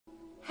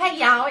Hey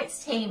y'all,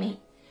 it's Tammy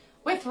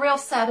with Real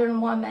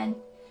Southern Woman.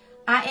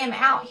 I am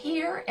out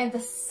here in the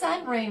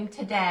sunroom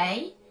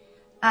today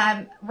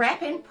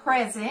wrapping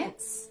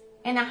presents,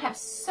 and I have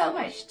so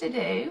much to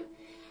do,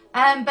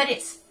 but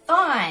it's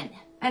fun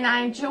and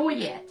I enjoy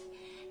it.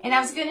 And I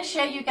was going to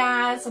show you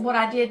guys what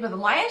I did with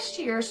last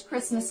year's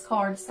Christmas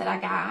cards that I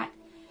got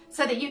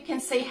so that you can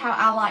see how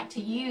I like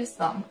to use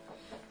them.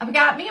 I've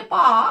got me a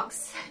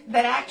box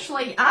that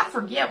actually, I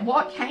forget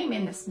what came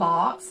in this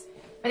box,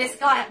 but it's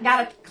got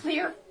a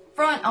clear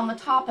front on the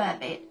top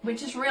of it,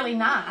 which is really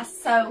nice.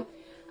 So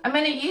I'm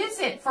going to use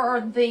it for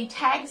the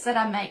tags that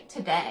I make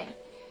today.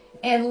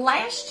 And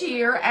last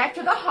year,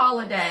 after the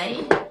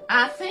holiday,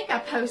 I think I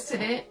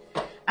posted it,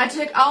 I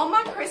took all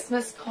my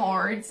Christmas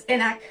cards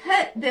and I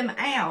cut them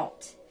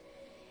out.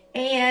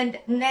 And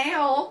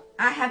now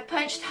I have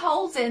punched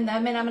holes in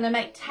them and I'm going to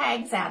make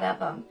tags out of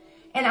them.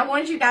 And I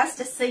wanted you guys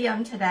to see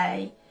them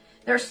today.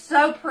 They're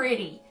so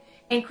pretty.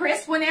 And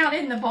Chris went out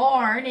in the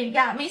barn and he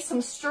got me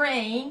some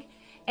string.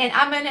 And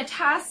I'm going to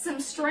tie some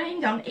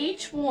string on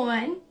each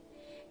one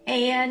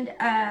and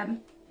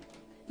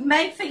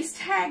make these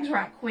tags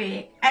right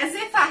quick. As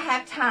if I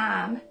have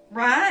time,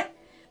 right?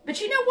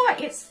 But you know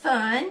what? It's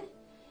fun.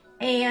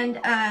 And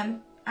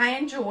I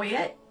enjoy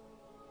it.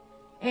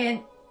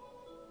 And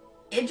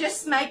it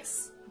just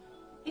makes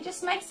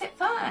it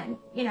fun,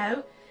 you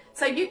know.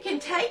 So you can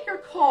take your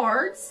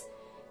cards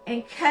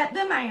and cut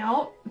them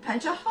out,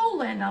 punch a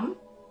hole in them,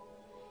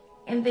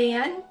 and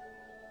then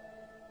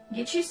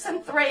get you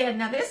some thread.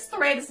 Now this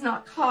thread is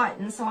not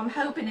cotton, so I'm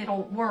hoping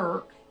it'll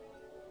work.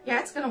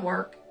 Yeah, it's going to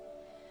work.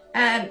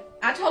 I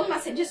told him, I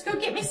said, just go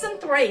get me some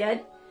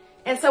thread.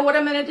 And so what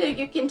I'm going to do,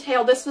 you can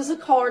tell this was a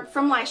card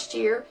from last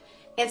year.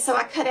 And so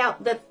I cut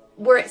out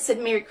where it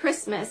said Merry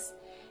Christmas.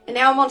 And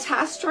now I'm going to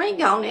tie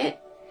string on it.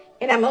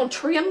 And I'm going to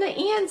trim the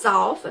ends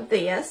off of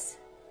this.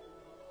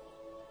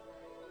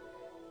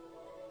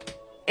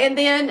 And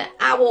then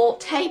I will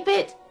tape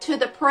it to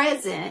the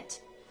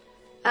present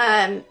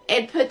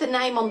and put the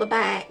name on the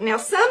back. Now,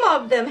 some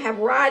of them have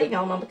writing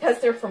on them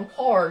because they're from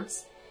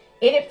cards.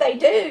 And if they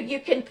do, you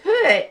can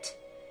put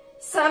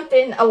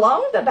something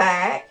along the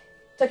back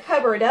to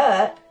cover it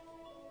up.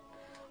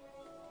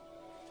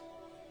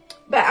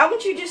 But I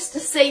want you just to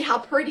see how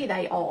pretty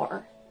they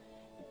are.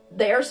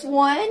 There's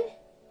one.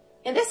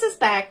 And this is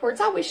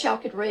backwards. I wish y'all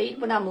could read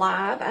when I'm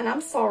live. And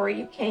I'm sorry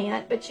you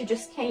can't, but you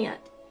just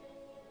can't.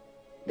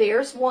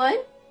 There's one.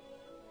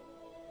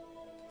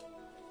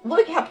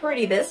 Look how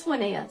pretty this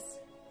one is.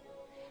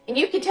 And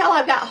you can tell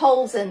I've got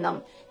holes in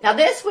them. Now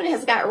this one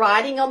has got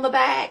writing on the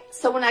back.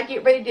 So when I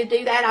get ready to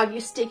do that, I'll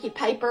use sticky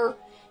paper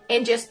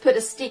and just put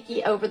a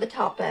sticky over the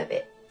top of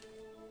it.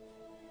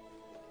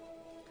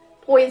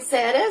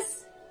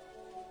 Poinsettias.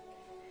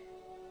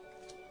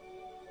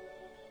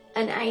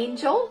 An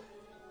angel.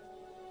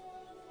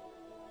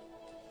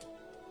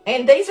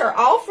 And these are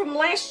all from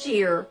last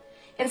year.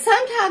 And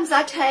sometimes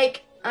I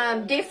take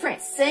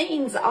different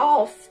scenes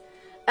off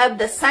of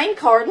the same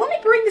card. Let me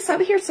bring this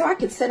over here so I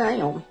can sit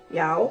down,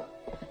 y'all.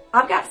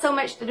 I've got so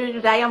much to do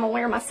today, I'm going to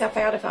wear myself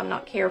out if I'm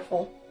not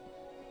careful.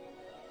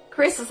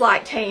 Chris is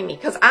like Tammy,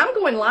 because I'm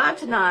going live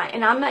tonight,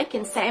 and I'm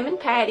making salmon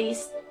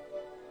patties,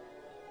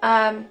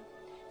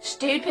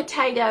 stewed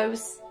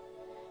potatoes,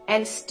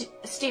 and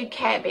stewed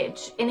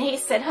cabbage. And he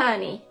said,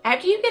 honey,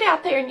 after you get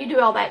out there and you do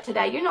all that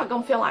today, you're not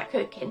going to feel like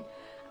cooking.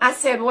 I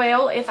said,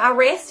 well, if I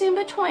rest in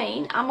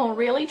between, I'm going to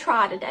really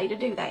try today to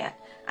do that.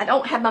 I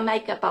don't have my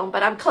makeup on,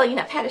 but I'm clean.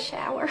 I've had a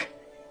shower.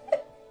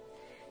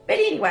 But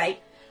anyway,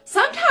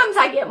 sometimes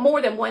I get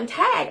more than one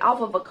tag off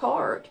of a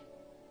card.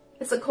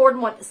 It's according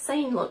to what the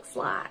scene looks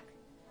like.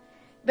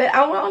 But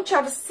I want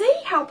y'all to see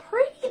how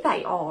pretty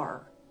they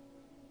are.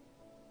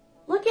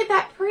 Look at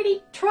that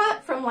pretty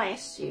truck from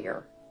last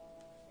year.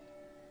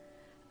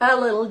 A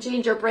little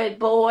gingerbread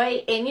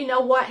boy. And you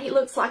know what? He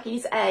looks like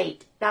he's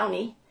 8, don't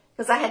he?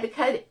 Because I had to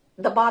cut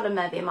the bottom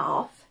of him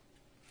off.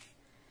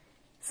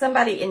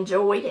 Somebody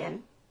enjoyed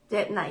him,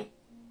 didn't they?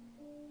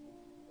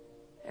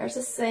 There's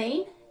a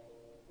scene.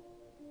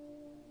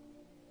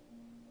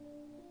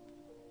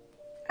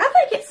 I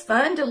think it's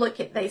fun to look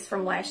at these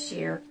from last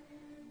year.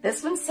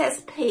 This one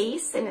says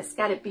peace, and it's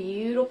got a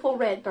beautiful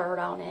red bird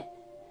on it.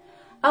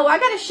 Oh, I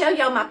got to show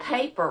y'all my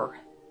paper.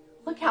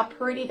 Look how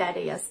pretty that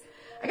is.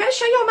 I got to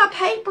show y'all my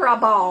paper I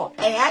bought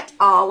at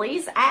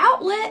Ollie's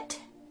Outlet.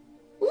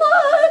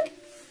 Look!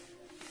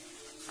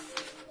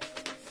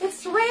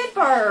 It's red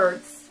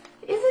birds.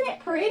 Isn't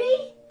it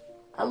pretty?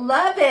 I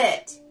love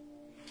it.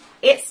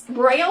 It's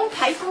brown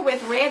paper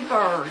with red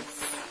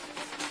birds.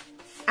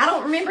 I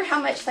don't remember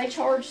how much they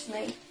charged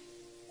me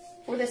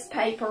for this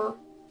paper.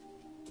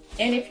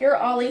 And if your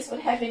Ollie's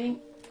would have any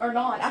or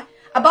not.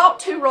 I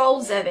bought 2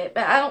 rolls of it,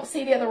 but I don't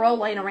see the other roll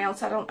laying around,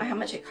 so I don't know how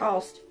much it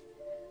cost.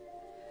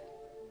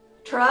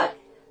 Truck.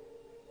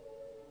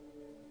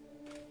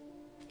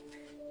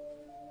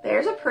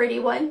 There's a pretty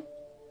one.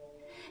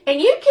 And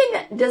you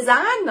can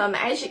design them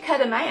as you cut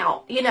them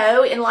out, you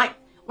know, and like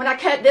when I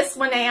cut this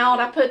one out,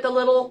 I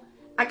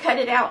cut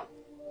it out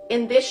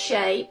in this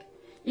shape.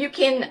 You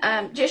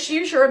can just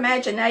use your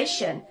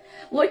imagination.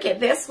 Look at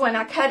this one.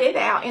 I cut it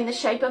out in the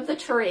shape of the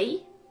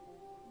tree.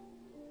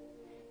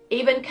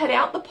 Even cut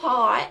out the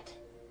pot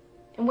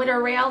and went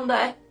around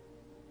the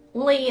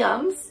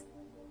limbs.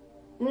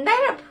 Isn't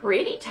that a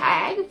pretty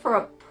tag for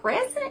a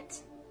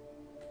present?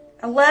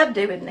 I love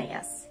doing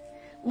this.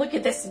 Look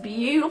at this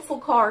beautiful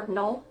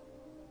cardinal.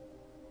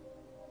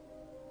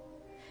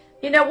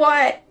 You know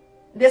what?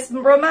 This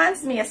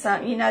reminds me of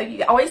something. You know,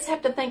 you always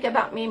have to think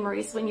about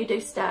memories when you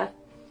do stuff.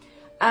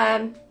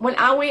 When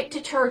I went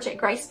to church at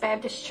Grace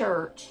Baptist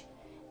Church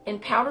in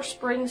Powder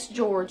Springs,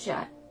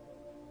 Georgia,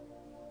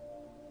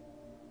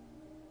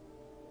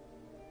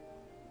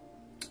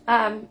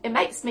 it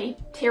makes me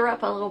tear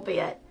up a little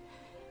bit.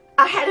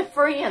 I had a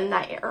friend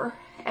there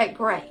at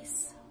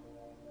Grace,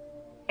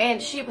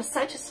 and she was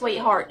such a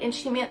sweetheart, and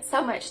she meant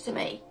so much to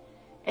me,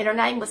 and her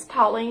name was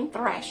Pauline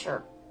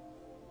Thrasher.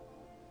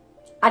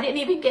 I didn't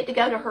even get to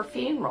go to her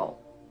funeral,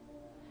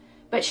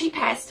 but she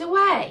passed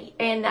away,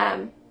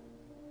 and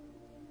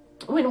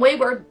when we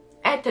were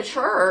at the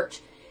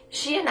church,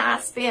 she and I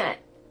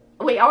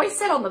we always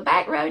sat on the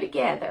back row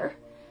together.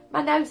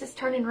 My nose is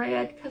turning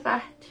red because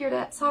I teared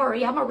up.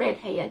 Sorry, I'm a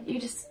redhead. You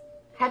just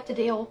have to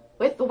deal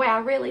with the way I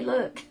really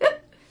look.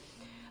 But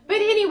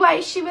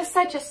anyway, she was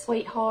such a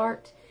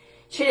sweetheart.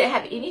 She didn't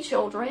have any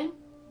children.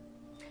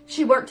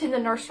 She worked in the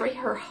nursery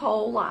her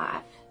whole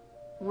life,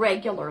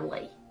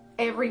 regularly,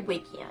 every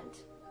weekend.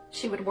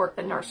 She would work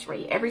the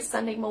nursery every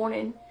Sunday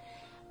morning.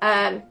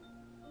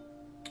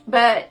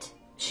 But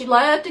she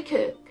loved to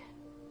cook,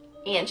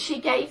 and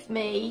she gave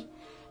me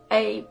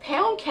a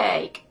pound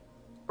cake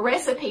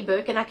recipe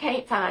book, and I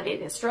can't find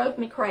it. It drove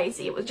me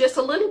crazy. It was just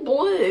a little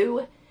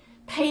blue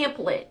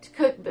pamphlet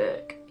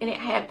cookbook, and it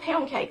had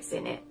pound cakes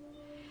in it.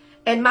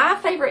 And my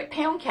favorite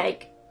pound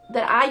cake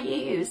that I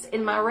use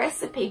in my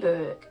recipe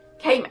book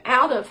came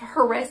out of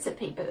her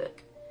recipe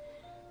book.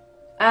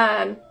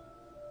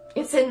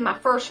 It's in my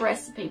first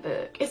recipe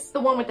book. It's the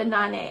one with the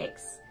 9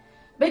 eggs.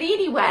 But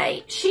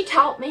anyway, she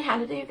taught me how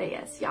to do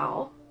this,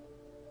 y'all.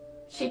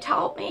 She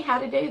taught me how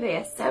to do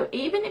this. So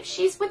even if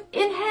she's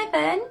in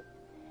heaven,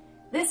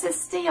 this is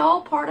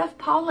still part of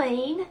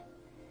Pauline.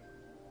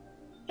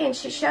 And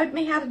she showed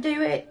me how to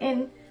do it.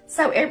 And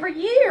so every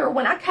year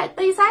when I cut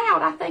these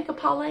out, I think of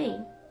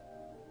Pauline.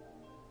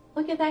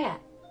 Look at that.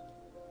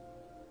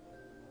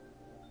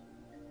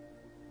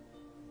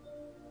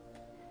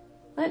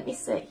 Let me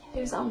see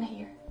who's on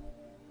here.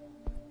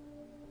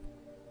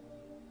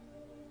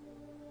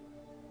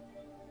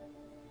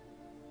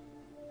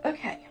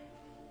 Okay.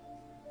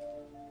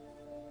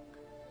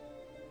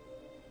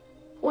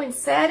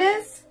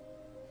 Poinsettias.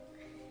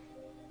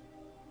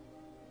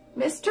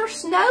 Mr.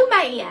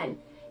 Snowman.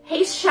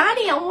 He's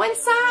shiny on one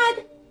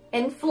side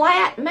and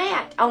flat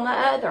matte on the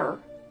other.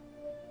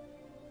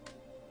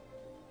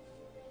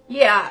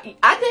 Yeah,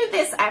 I do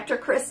this after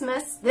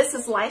Christmas. This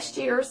is last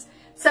year's.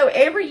 So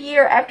every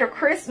year after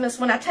Christmas,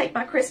 when I take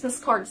my Christmas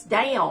cards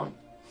down,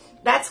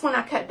 that's when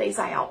I cut these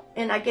out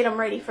and I get them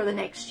ready for the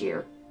next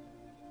year.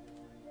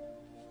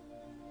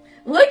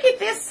 Look at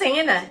this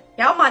Santa.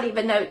 Y'all might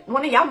even know,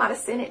 one of y'all might have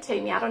sent it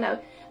to me, I don't know.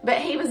 But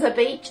he was a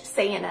beach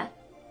Santa.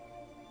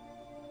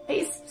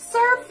 He's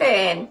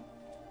surfing.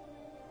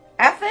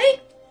 I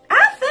think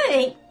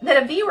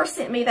that a viewer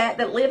sent me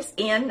that lives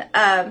in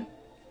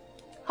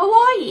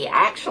Hawaii,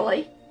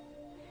 actually.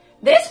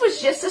 This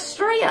was just a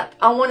strip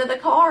on one of the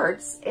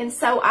cards. And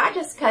so I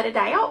just cut it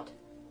out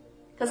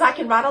because I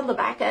can write on the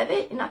back of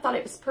it. And I thought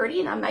it was pretty,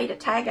 and I made a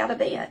tag out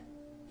of it.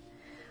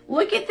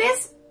 Look at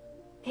this.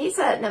 He's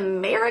an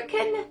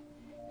American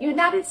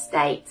United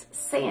States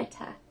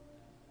Santa.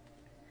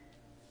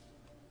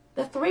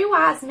 The 3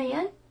 wise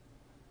men.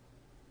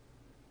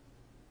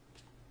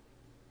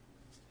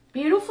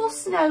 Beautiful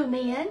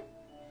snowmen.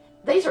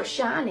 These are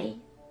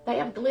shiny. They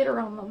have glitter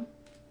on them.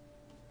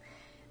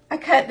 I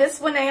cut this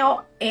one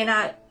out and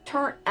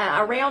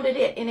I rounded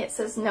it, and it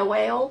says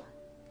Noel.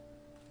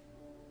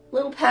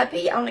 Little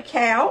puppy on the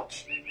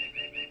couch.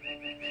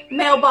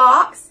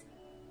 Mailbox.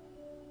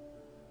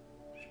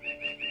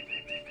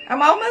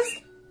 I'm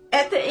almost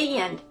at the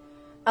end.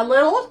 A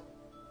little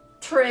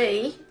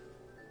tree.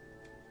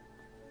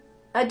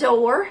 A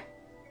door.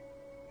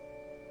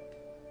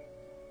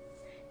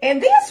 And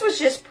this was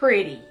just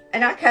pretty,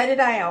 and I cut it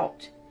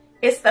out.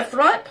 It's the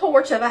front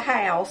porch of a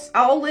house,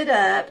 all lit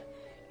up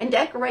and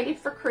decorated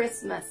for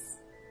Christmas.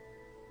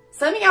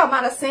 Some of y'all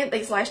might have sent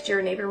these last year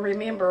and even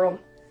remember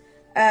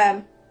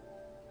them.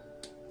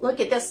 Look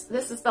at this.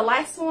 This is the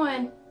last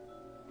one.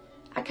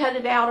 I cut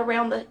it out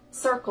around the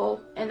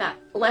circle, and I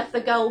left the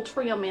gold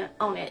trim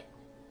on it.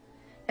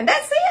 And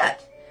that's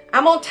it.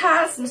 I'm going to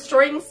tie some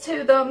strings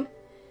to them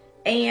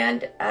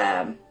and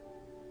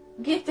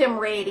get them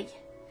ready.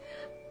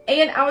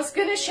 And I was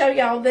going to show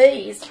y'all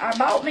these. I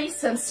bought me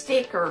some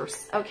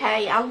stickers,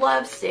 okay? I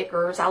love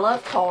stickers. I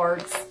love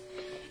cards.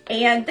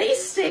 And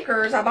these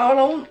stickers I bought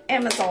on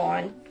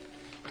Amazon.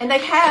 And they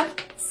have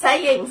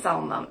sayings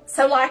on them.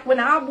 So like when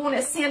I want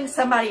to send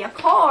somebody a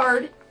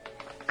card,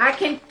 I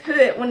can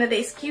put one of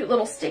these cute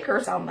little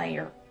stickers on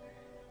there.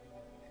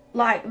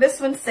 Like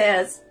this one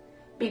says,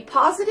 Be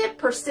positive,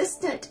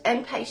 persistent,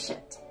 and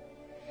patient.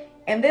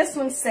 And this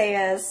one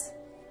says,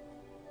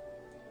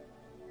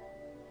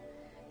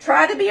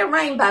 try to be a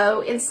rainbow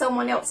in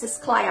someone else's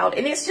cloud.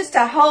 And it's just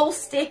a whole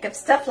stick of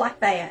stuff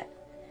like that.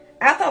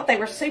 I thought they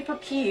were super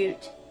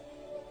cute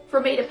for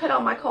me to put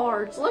on my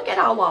cards. Look at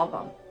all of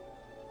them.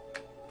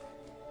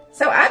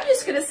 So I'm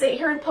just going to sit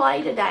here and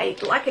play today.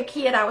 Like a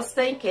kid, I was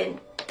thinking,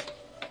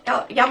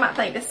 y'all might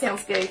think this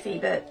sounds goofy,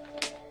 but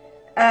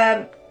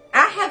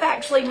I have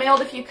actually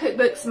mailed a few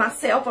cookbooks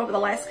myself over the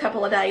last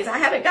couple of days. I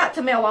haven't got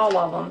to mail all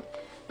of them,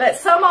 but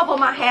some of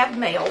them I have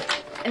mailed.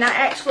 And I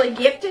actually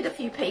gifted a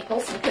few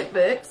people some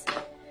cookbooks.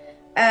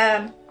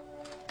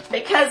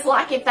 Because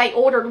like if they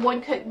ordered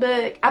one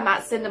cookbook, I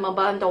might send them a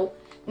bundle.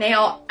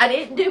 Now, I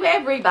didn't do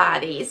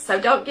everybody's, so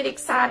don't get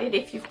excited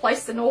if you've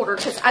placed an order,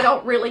 because I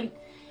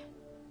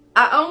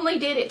only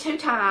did it 2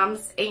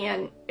 times,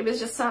 and it was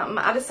just something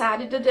I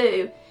decided to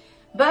do.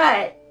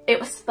 But it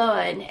was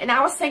fun. And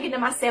I was thinking to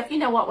myself, you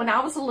know what, when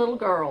I was a little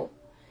girl,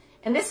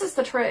 and this is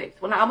the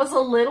truth, when I was a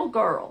little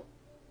girl,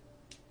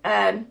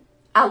 I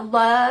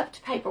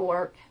loved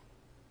paperwork.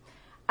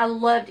 I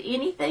loved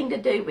anything to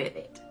do with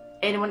it.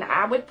 And when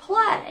I would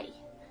play,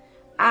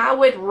 I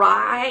would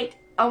write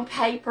on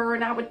paper,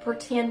 and I would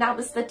pretend I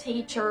was the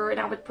teacher, and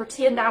I would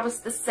pretend I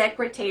was the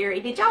secretary.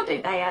 Did y'all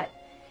do that?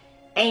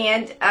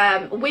 And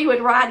we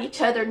would write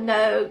each other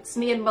notes,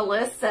 me and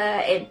Melissa,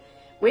 and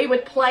we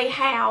would play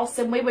house,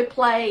 and we would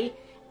play,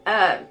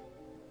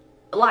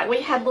 like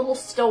we had little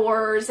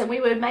stores, and we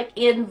would make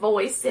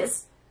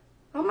invoices.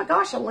 Oh my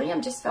gosh, a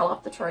limb just fell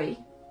off the tree.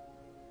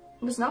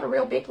 It was not a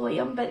real big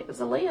limb, but it was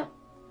a limb.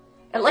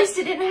 At least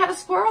it didn't have a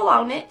squirrel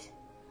on it.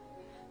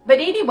 But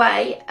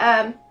anyway,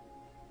 and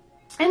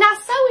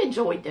I so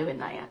enjoyed doing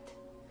that.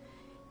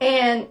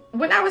 And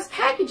when I was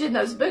packaging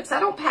those books, I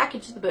don't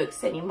package the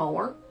books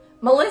anymore.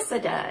 Melissa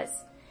does.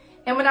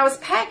 And when I was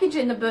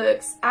packaging the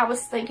books, I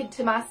was thinking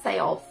to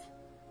myself,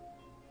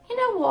 you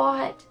know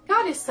what?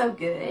 God is so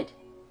good.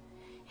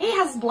 He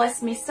has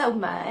blessed me so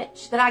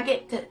much that I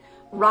get to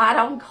write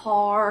on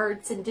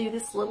cards and do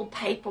this little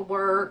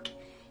paperwork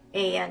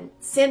and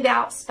send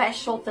out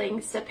special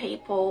things to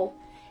people.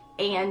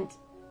 And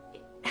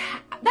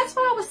that's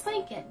what I was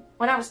thinking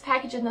when I was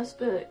packaging those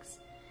books.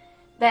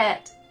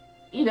 That,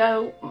 you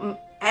know,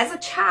 as a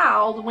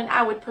child, when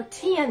I would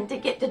pretend to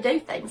get to do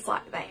things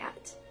like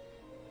that,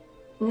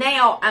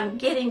 now I'm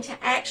getting to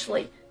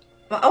actually,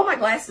 oh, my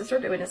glasses are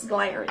doing this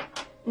glaring.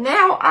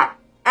 Now I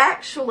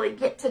actually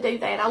get to do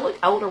that. I look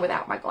older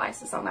without my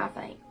glasses on, I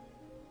think.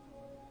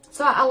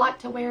 So I like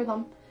to wear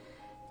them.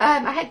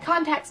 I had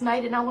contacts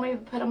made, and I won't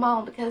even put them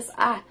on because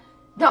I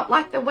don't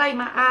like the way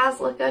my eyes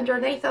look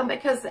underneath them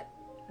because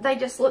they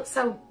just look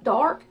so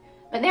dark.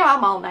 But now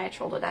I'm all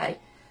natural today.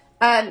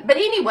 But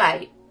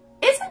anyway,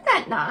 isn't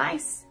that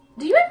nice?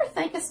 Do you ever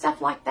think of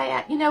stuff like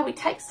that? You know, we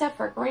take stuff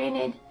for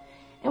granted,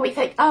 and we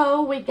think,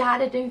 oh, we got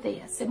to do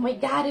this, and we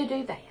got to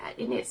do that,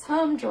 and it's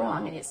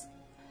humdrum, and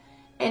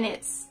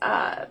it's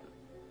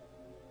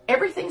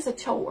everything's a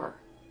chore.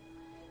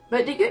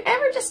 But do you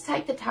ever just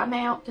take the time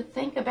out to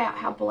think about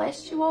how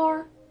blessed you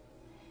are?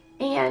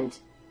 And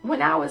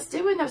when I was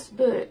doing those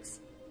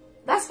books,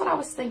 that's what I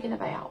was thinking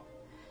about.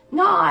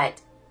 Not,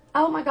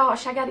 oh my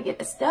gosh, I got to get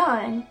this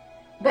done,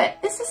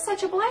 but this is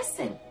such a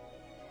blessing.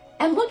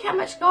 And look how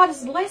much God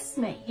has blessed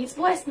me. He's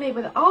blessed me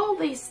with all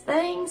these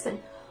things and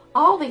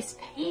all these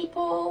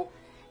people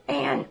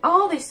and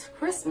all these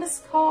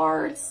Christmas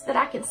cards that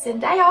I can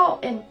send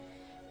out. And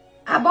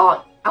I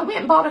went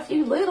and bought a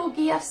few little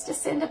gifts to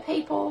send to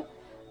people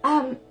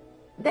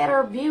that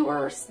are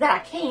viewers that I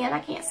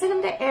can't send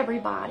them to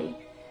everybody.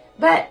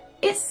 But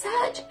it's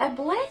such a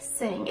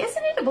blessing.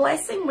 Isn't it a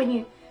blessing when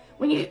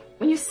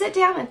you sit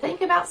down and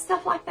think about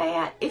stuff like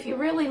that? If you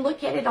really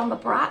look at it on the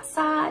bright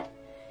side,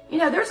 you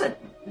know, there's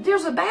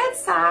a bad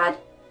side,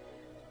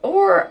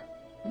 or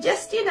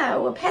just, you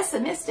know, a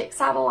pessimistic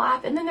side of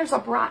life, and then there's a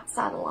bright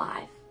side of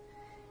life.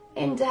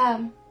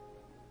 And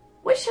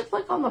we should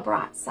look on the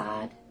bright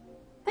side.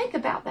 Think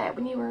about that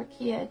when you were a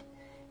kid,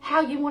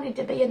 how you wanted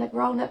to be in a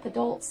grown-up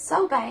adult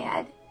so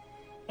bad,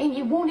 and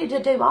you wanted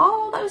to do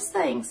all those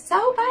things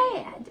so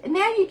bad, and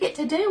now you get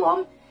to do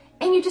them,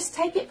 and you just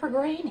take it for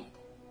granted.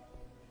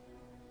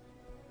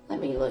 Let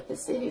me look to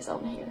see who's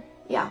on here.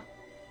 Yeah.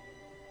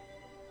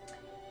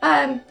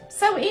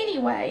 So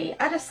anyway,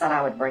 I just thought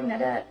I would bring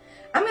that up.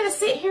 I'm going to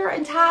sit here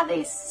and tie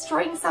these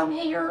strings on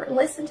here and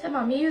listen to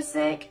my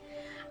music.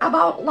 I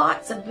bought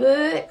lots of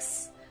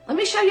books. Let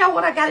me show y'all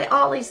what I got at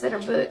Ollie's that are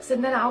books,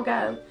 and then I'll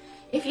go.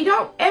 If you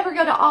don't ever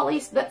go to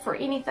Ollie's but for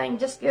anything,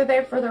 just go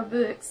there for their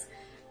books.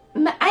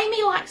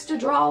 Amy likes to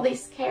draw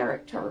these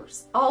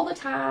characters all the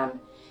time,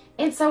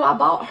 and so I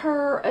bought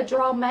her a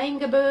draw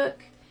manga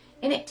book,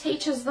 and it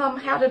teaches them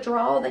how to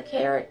draw the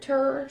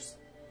characters,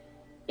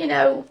 you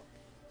know,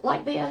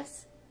 like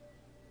this.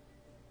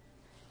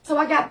 So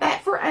I got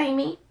that for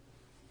Amy.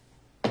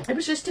 It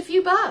was just a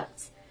few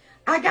bucks.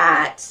 I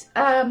got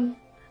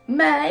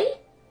May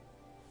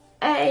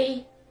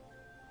a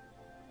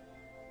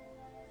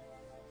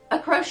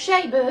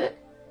crochet book.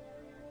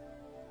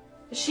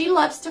 She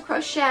loves to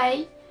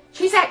crochet.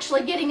 She's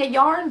actually getting a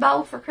yarn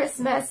bowl for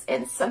Christmas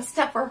and some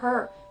stuff for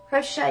her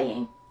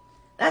crocheting.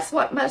 That's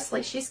what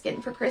mostly she's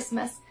getting for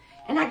Christmas.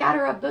 And I got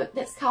her a book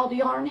that's called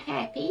Yarn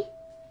Happy.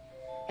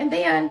 And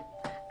then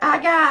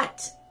I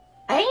got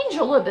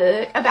Angel a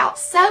book about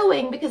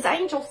sewing, because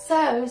Angel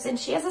sews and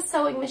she has a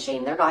sewing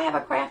machine. They're going to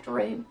have a craft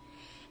room.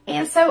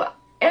 And so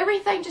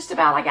everything just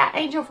about I got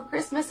Angel for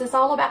Christmas is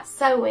all about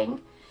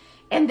sewing.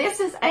 And this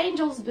is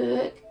Angel's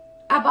book.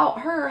 I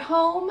bought her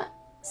home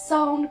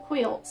sewn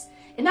quilts.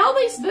 And all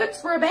these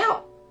books were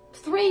about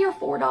 $3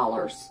 or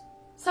 $4.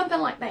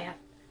 Something like that.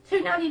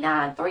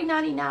 $2.99,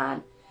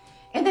 $3.99.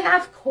 And then,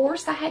 of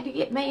course, I had to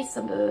get me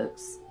some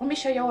books. Let me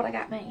show y'all what I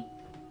got me.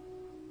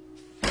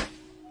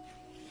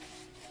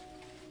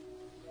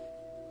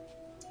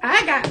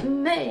 I got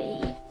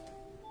me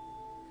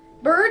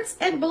Birds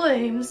and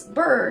Blooms,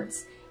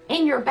 Birds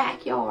in Your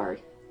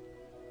Backyard.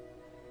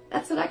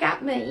 That's what I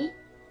got me.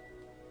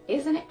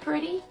 Isn't it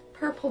pretty?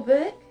 Purple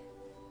book.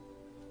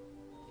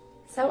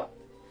 So,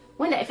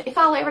 if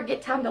I'll ever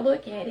get time to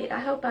look at it, I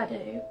hope I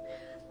do.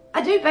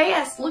 I do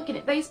best looking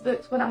at these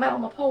books when I'm out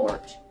on the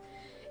porch.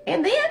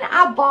 And then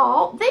I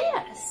bought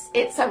this.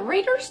 It's a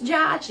Reader's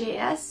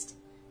Digest,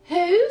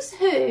 Who's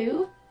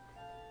Who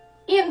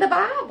in the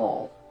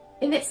Bible.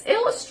 And it's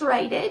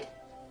illustrated.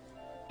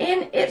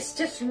 And it's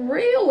just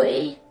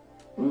really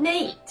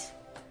neat.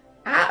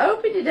 I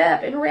opened it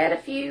up and read a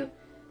few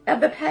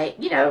of the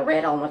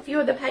read on a few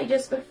of the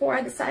pages before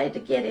I decided to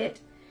get it.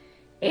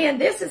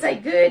 And this is a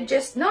good,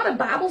 just not a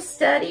Bible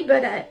study,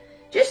 but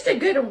just a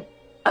good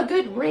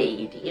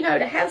read,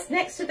 to have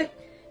next to the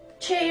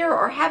chair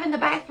or have in the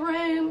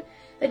bathroom,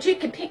 that you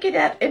can pick it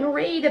up and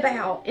read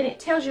about. And it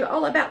tells you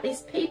all about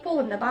these people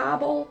in the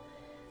Bible.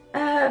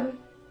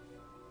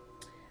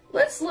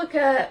 Let's look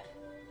up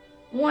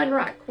one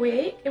right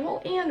quick, and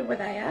we'll end with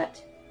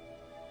that.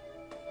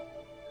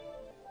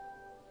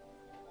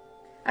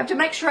 I have to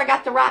make sure I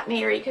got the right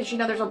Mary, because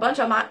there's a bunch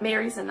of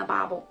Marys in the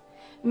Bible.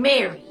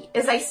 Mary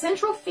is a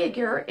central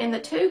figure in the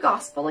two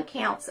gospel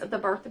accounts of the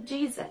birth of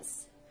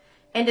Jesus,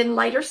 and in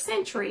later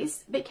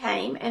centuries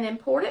became an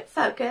important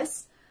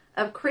focus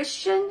of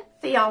Christian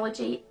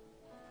theology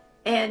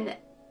and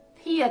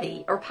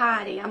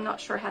piety. I'm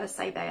not sure how to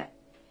say that.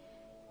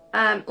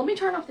 Let me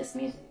turn off this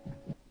music.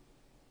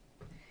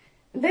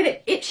 Then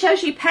it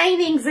shows you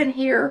paintings in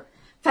here,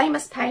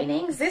 famous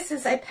paintings. This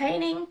is a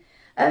painting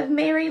of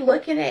Mary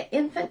looking at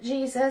infant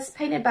Jesus,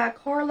 painted by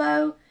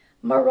Carlo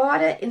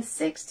Marotta in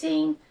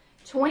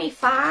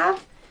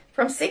 1625,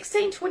 from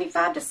 1625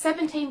 to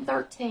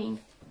 1713.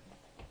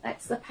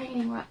 That's the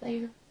painting right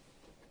there.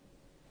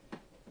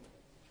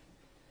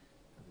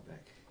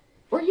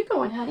 Where are you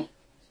going, honey?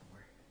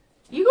 Somewhere.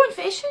 You going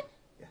fishing?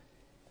 Yeah.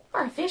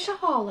 Or a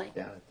fishaholic?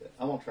 Down at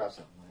I'm gonna try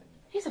something.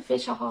 He's a It's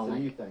a fishaholic.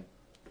 new thing.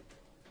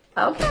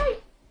 Okay.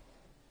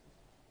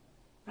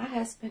 My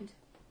husband.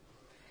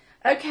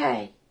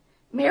 Okay.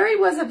 Mary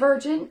was a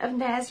virgin of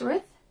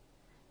Nazareth,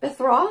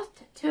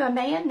 betrothed to a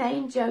man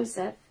named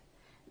Joseph.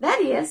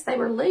 That is, they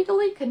were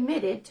legally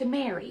committed to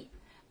marry,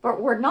 but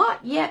were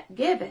not yet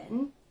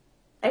living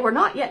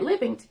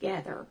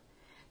together.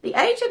 The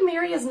age of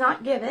Mary is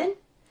not given,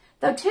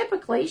 though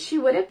typically she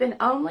would have been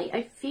only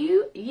a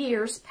few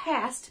years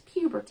past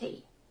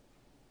puberty.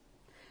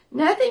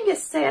 Nothing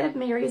is said of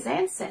Mary's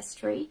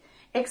ancestry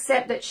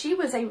except that she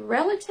was a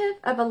relative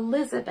of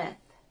Elizabeth,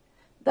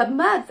 the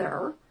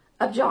mother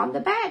of John the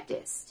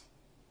Baptist,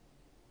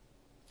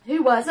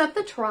 who was of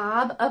the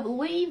tribe of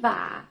Levi.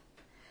 I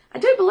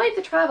do believe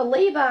the tribe of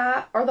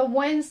Levi are the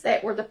ones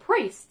that were the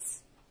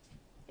priests,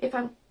 if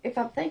I'm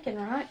thinking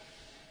right.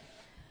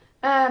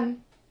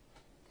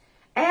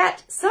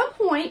 At some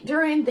point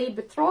during the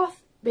betrothal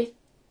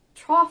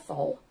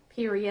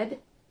period,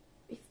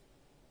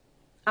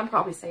 I'm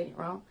probably saying it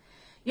wrong,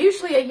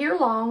 usually a year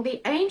long,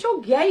 the angel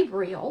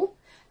Gabriel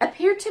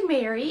appeared to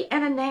Mary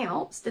and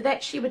announced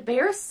that she would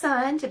bear a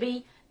son to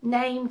be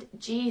named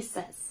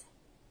Jesus,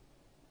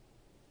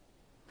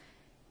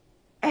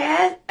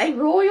 as a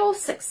royal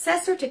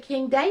successor to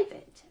King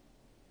David.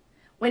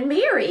 When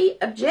Mary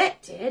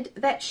objected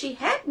that she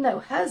had no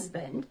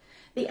husband,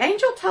 the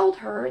angel told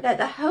her that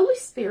the Holy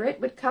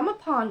Spirit would come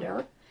upon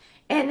her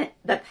and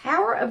the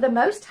power of the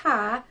Most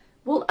High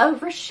will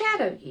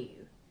overshadow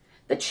you.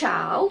 The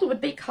child would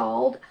be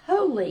called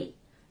Holy,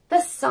 the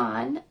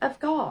Son of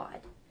God.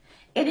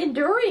 An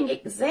enduring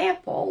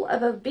example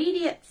of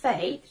obedient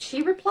faith, she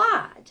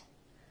replied,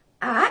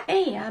 I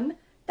am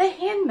the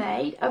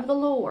handmaid of the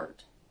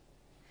Lord.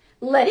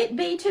 Let it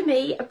be to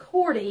me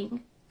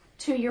according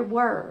to your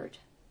word.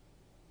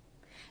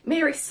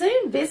 Mary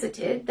soon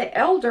visited the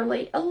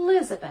elderly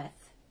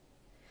Elizabeth,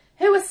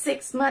 who was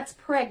 6 months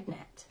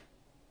pregnant.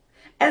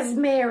 As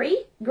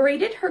Mary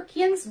greeted her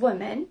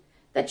kinswoman,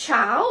 the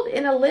child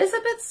in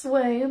Elizabeth's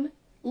womb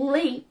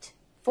leaped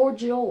for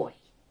joy.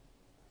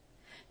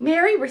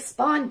 Mary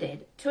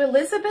responded to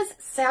Elizabeth's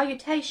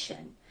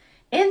salutation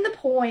in the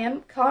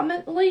poem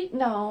commonly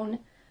known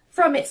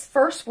from its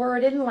first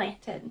word in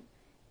Latin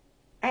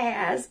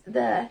as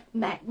the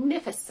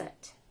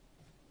Magnificat.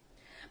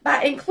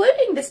 By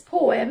including this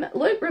poem,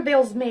 Luke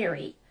reveals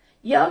Mary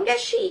young as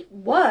she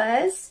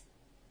was,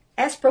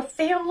 as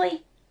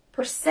profoundly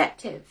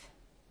perceptive.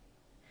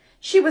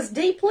 She was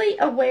deeply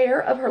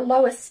aware of her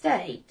low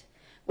estate,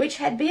 which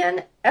had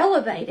been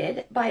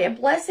elevated by a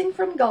blessing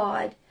from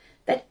God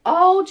that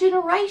all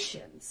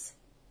generations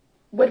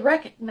would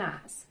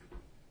recognize.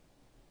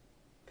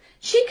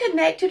 She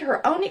connected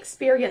her own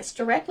experience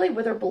directly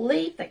with her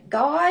belief that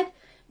God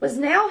was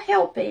now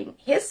helping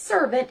his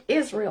servant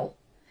Israel,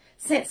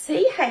 since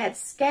he had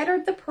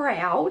scattered the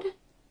proud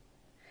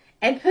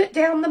and put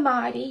down the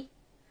mighty,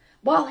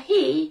 while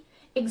he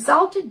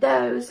exalted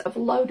those of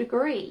low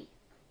degree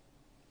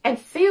and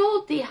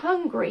filled the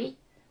hungry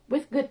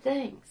with good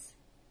things.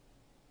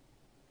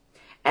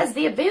 As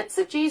the events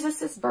of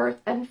Jesus' birth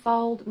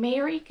unfold,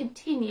 Mary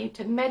continued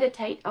to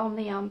meditate on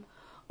them,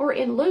 or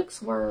in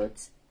Luke's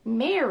words,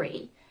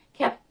 Mary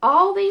kept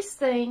all these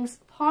things,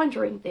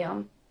 pondering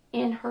them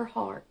in her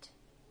heart.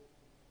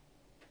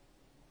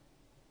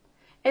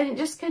 And it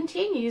just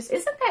continues.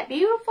 Isn't that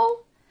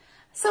beautiful?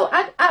 So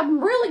I'm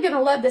really going to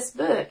love this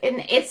book.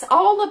 And it's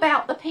all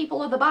about the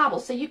people of the Bible.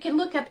 So you can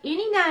look up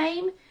any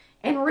name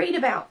and read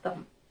about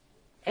them.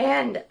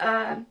 And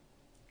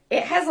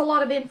it has a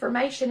lot of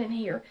information in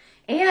here.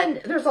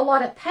 And there's a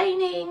lot of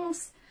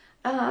paintings.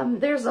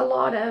 There's a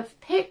lot of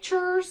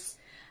pictures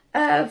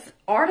of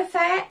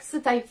artifacts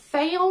that they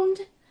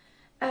found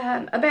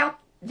about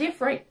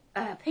different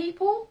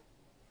people.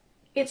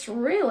 It's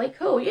really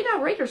cool. You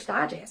know, Reader's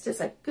Digest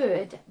is a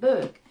good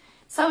book.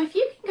 So if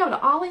you can go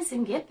to Ollie's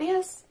and get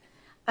this,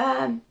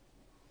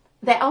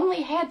 they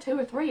only had 2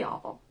 or 3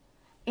 of them.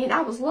 And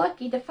I was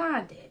lucky to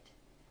find it.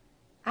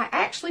 I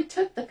actually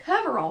took the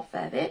cover off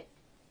of it.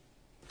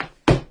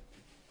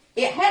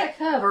 It had a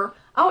cover.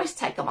 I always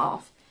take them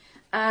off.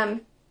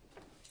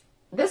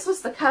 This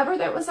was the cover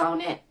that was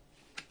on it.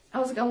 I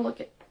was going to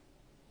look at,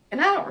 and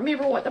I don't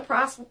remember what the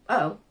price was.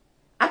 Oh,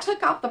 I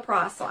took off the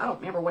price, so I don't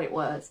remember what it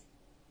was.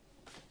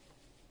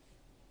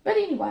 But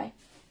anyway,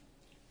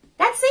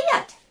 that's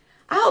it.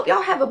 I hope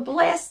y'all have a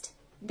blessed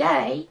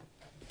day.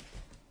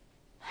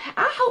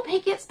 I hope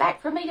he gets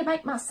back for me to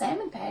make my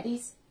salmon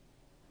patties.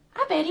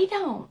 I bet he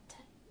don't.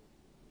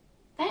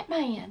 That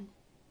man.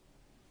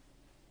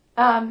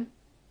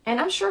 And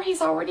I'm sure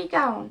he's already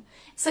gone.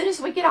 As soon as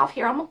we get off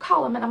here, I'm going to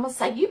call him and I'm going to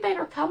say, you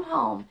better come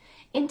home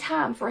in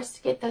time for us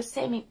to get those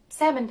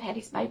salmon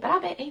patties made. But I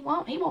bet he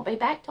won't. He won't be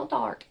back till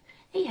dark.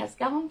 He has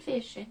gone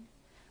fishing.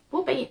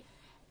 I'll be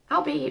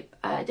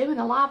doing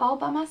a live all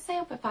by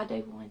myself if I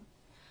do one.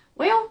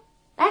 Well,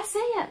 that's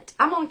it.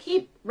 I'm going to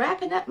keep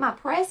wrapping up my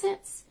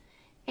presents.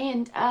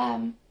 And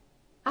I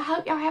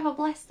hope y'all have a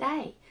blessed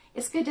day.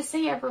 It's good to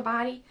see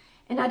everybody.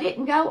 And I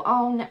didn't go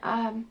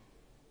on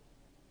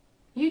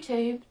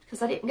YouTube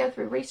because I didn't go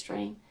through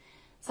Restream.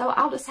 So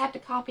I'll just have to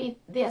copy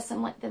this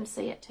and let them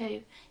see it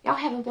too. Y'all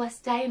have a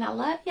blessed day and I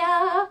love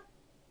ya.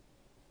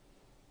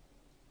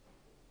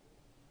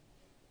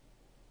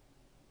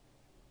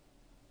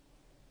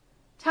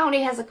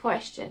 Tony has a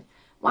question.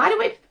 Why do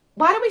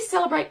we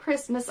celebrate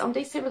Christmas on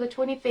December the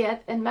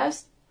 25th and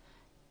most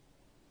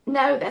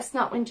know that's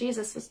not when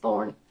Jesus was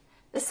born?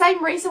 The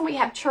same reason we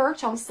have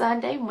church on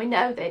Sunday and we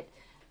know that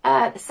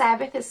the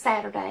Sabbath is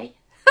Saturday.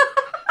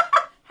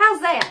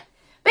 How's that?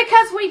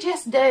 Because we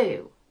just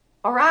do.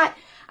 All right?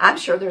 I'm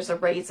sure there's a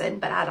reason,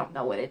 but I don't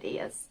know what it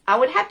is. I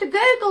would have to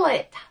Google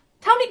it.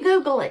 Tony,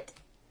 Google it.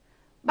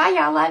 Bye,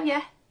 y'all. Love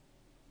ya.